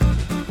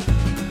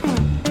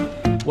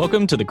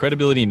Welcome to the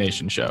Credibility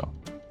Nation Show,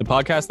 the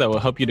podcast that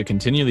will help you to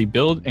continually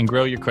build and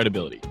grow your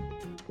credibility.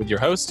 With your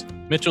host,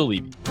 Mitchell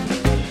Levy.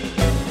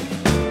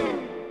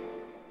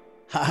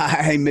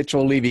 Hi,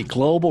 Mitchell Levy,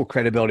 global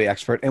credibility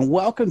expert, and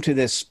welcome to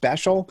this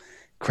special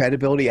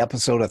credibility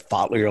episode of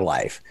Thought Leader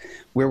Life,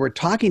 where we're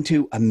talking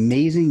to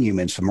amazing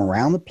humans from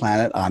around the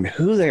planet on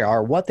who they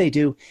are, what they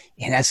do,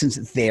 in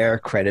essence, their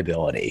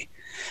credibility.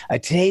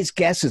 Today's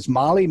guest is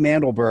Molly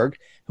Mandelberg,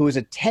 who is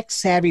a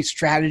tech-savvy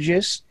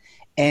strategist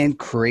and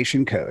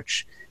creation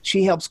coach.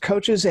 She helps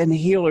coaches and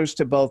healers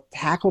to both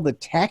tackle the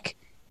tech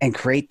and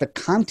create the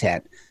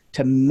content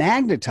to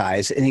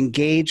magnetize and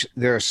engage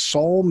their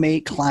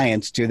soulmate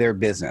clients to their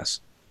business.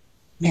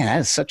 Man, that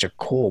is such a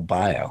cool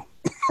bio.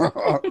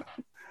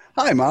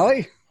 Hi,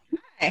 Molly.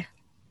 Hi.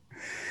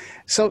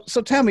 So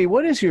tell me,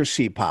 what is your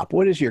CPOP?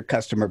 What is your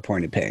customer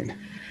point of pain?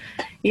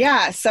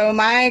 Yeah, so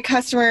my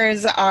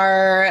customers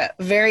are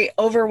very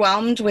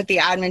overwhelmed with the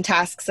admin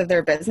tasks of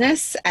their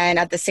business, and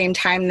at the same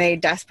time, they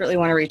desperately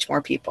want to reach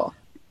more people.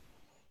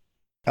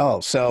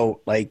 Oh,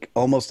 so like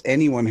almost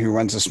anyone who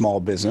runs a small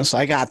business.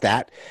 I got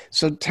that.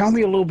 So tell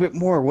me a little bit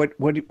more. What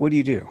do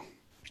you do?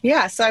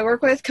 Yeah, so I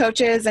work with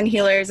coaches and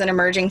healers and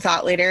emerging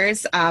thought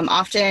leaders,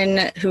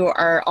 often who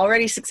are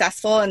already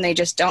successful and they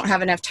just don't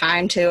have enough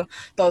time to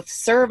both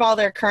serve all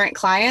their current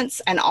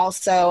clients and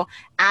also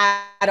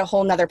add a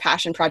whole nother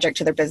passion project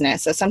to their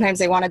business. So sometimes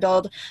they want to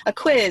build a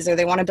quiz, or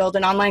they want to build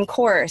an online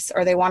course,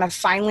 or they want to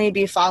finally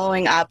be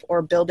following up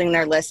or building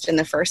their list in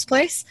the first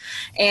place.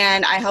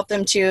 And I help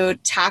them to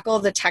tackle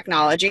the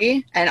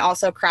technology and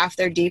also craft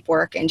their deep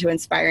work into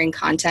inspiring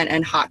content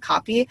and hot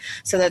copy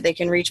so that they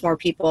can reach more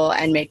people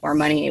and make more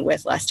money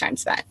with less time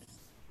spent.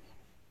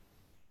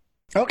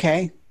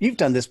 Okay, you've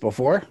done this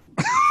before.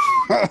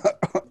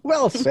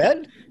 Well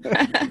said.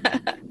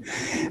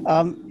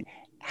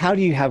 How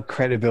do you have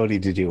credibility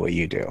to do what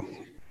you do?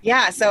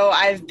 Yeah, so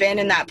I've been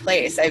in that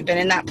place. I've been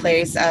in that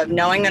place of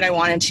knowing that I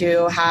wanted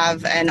to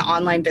have an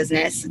online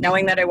business,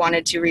 knowing that I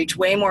wanted to reach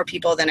way more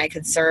people than I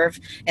could serve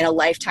in a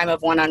lifetime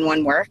of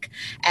one-on-one work,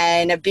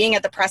 and being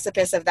at the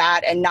precipice of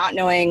that and not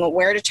knowing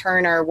where to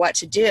turn or what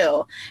to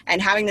do.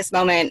 And having this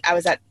moment, I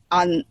was at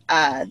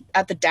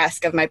the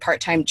desk of my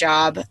part-time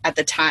job at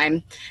the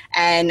time,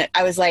 and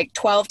I was like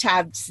 12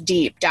 tabs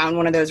deep down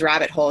one of those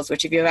rabbit holes,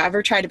 which if you've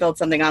ever tried to build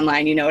something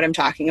online, you know what I'm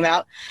talking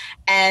about.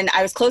 And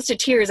I was close to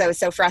tears. I was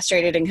so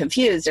frustrated and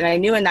confused, and I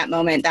knew in that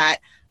moment that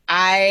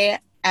I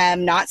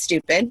am not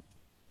stupid.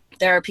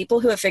 There are people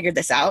who have figured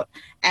this out,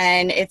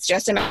 and it's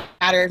just a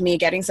matter of me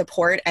getting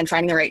support and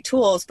finding the right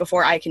tools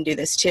before I can do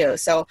this too.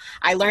 So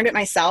I learned it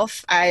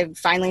myself. I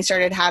finally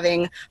started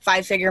having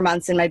 5-figure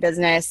months in my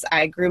business.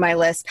 I grew my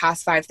list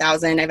past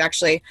 5,000. I've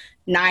actually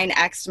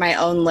 9x'd my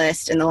own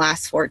list in the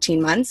last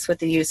 14 months with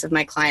the use of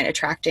my client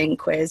attracting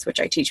quiz, which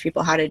I teach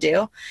people how to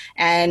do.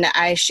 And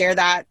I share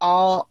that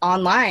all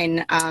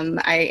online.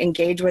 I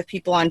engage with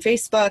people on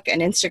Facebook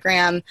and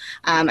Instagram.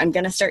 I'm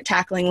going to start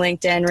tackling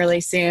LinkedIn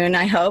really soon,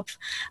 I hope.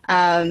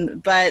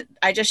 But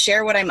I just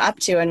share what I'm up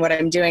to and what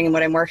I'm doing and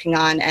what I'm working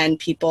on, and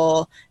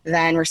people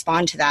then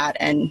respond to that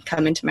and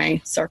come into my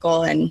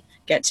circle and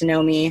get to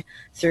know me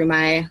through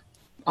my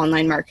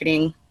online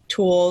marketing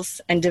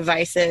tools and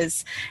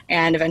devices,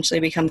 and eventually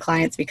become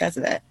clients because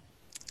of it.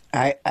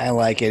 I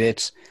like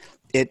it.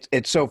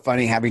 It's so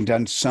funny having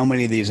done so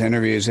many of these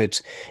interviews.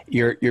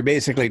 You're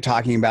basically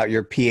talking about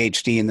your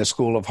PhD in the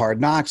School of Hard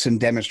Knocks and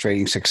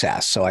demonstrating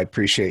success. So I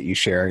appreciate you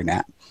sharing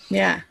that.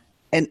 Yeah.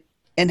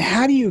 And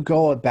how do you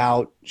go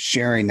about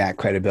sharing that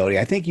credibility?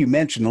 I think you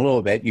mentioned a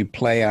little bit, you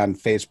play on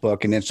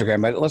Facebook and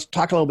Instagram, but let's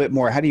talk a little bit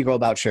more. How do you go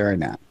about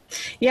sharing that?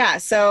 Yeah,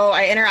 so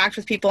I interact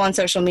with people on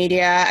social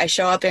media. I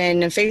show up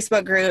in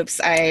Facebook groups.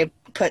 I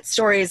put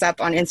stories up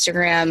on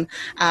Instagram.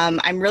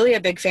 I'm really a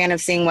big fan of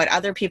seeing what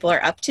other people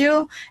are up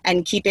to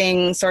and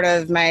keeping sort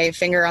of my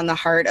finger on the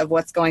heart of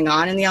what's going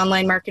on in the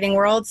online marketing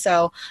world.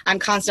 So I'm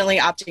constantly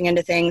opting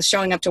into things,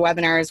 showing up to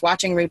webinars,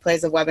 watching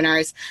replays of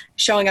webinars,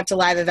 showing up to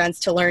live events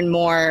to learn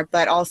more,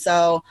 but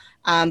also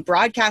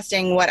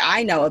broadcasting what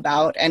I know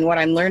about and what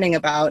I'm learning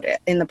about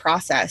in the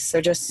process.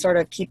 So just sort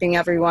of keeping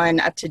everyone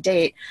up to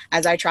date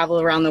as I travel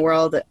around the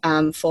world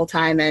full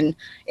time and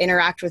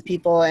interact with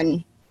people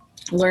and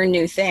learn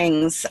new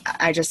things.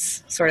 I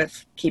just sort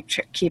of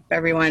keep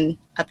everyone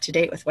up to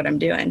date with what I'm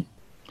doing.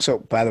 So,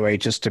 by the way,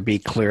 just to be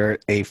clear,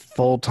 a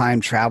full-time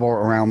travel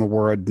around the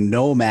world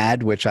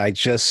nomad, which I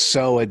just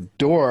so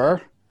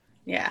adore.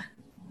 Yeah.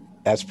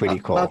 That's pretty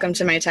cool. Welcome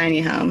to my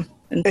tiny home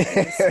in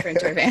this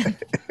Sprinter van.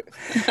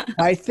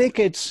 I think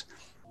it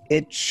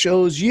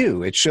shows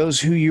you. It shows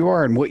who you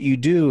are and what you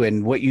do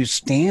and what you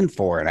stand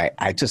for. And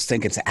I just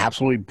think it's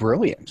absolutely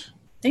brilliant.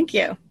 Thank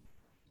you.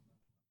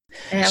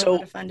 I have a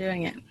lot of fun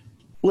doing it.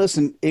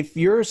 Listen, if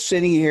you're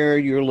sitting here,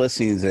 you're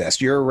listening to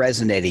this, you're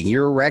resonating,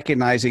 you're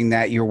recognizing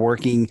that you're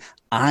working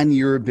on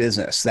your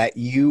business, that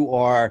you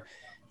are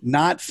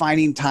not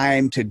finding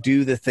time to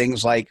do the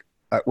things like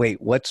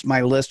wait, what's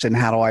my list and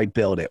how do I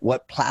build it?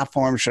 What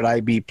platform should I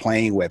be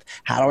playing with?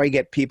 How do I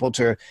get people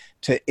to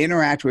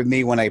interact with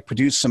me when I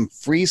produce some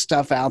free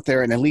stuff out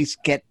there and at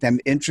least get them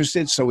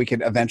interested so we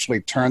can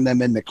eventually turn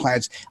them into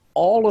clients?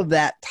 All of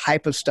that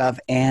type of stuff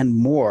and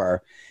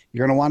more.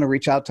 You're going to want to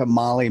reach out to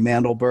Molly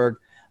Mandelberg.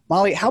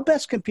 Molly, how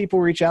best can people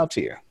reach out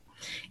to you?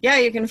 Yeah,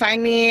 you can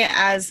find me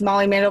as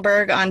Molly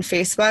Mandelberg on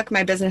Facebook.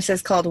 My business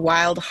is called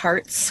Wild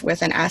Hearts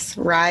with an S,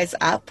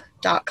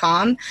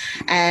 riseup.com.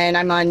 And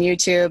I'm on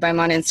YouTube. I'm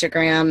on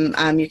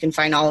Instagram. You can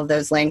find all of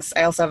those links.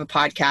 I also have a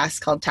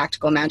podcast called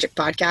Tactical Magic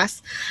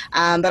Podcast.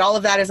 But all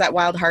of that is at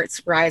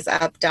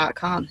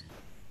wildheartsriseup.com.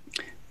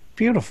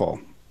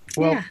 Beautiful.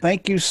 Well, Yeah.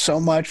 Thank you so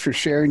much for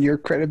sharing your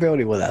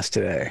credibility with us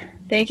today.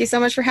 Thank you so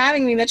much for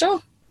having me,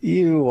 Mitchell.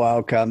 You're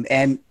welcome.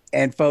 And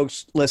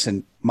folks,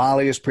 listen,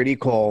 Molly is pretty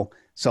cool.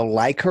 So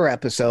like her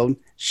episode,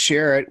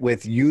 share it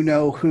with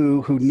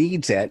who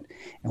needs it.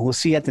 And we'll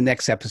see you at the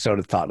next episode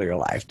of Thought Leader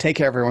Live. Take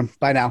care, everyone.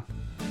 Bye now.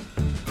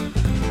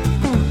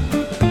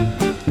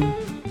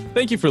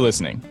 Thank you for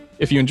listening.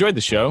 If you enjoyed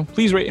the show,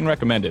 please rate and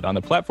recommend it on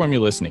the platform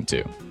you're listening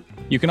to.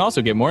 You can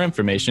also get more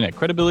information at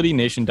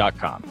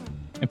credibilitynation.com.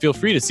 And feel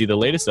free to see the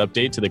latest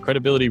update to the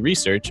credibility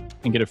research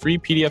and get a free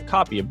PDF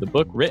copy of the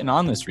book written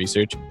on this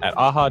research at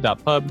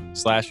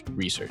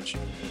aha.pub/research.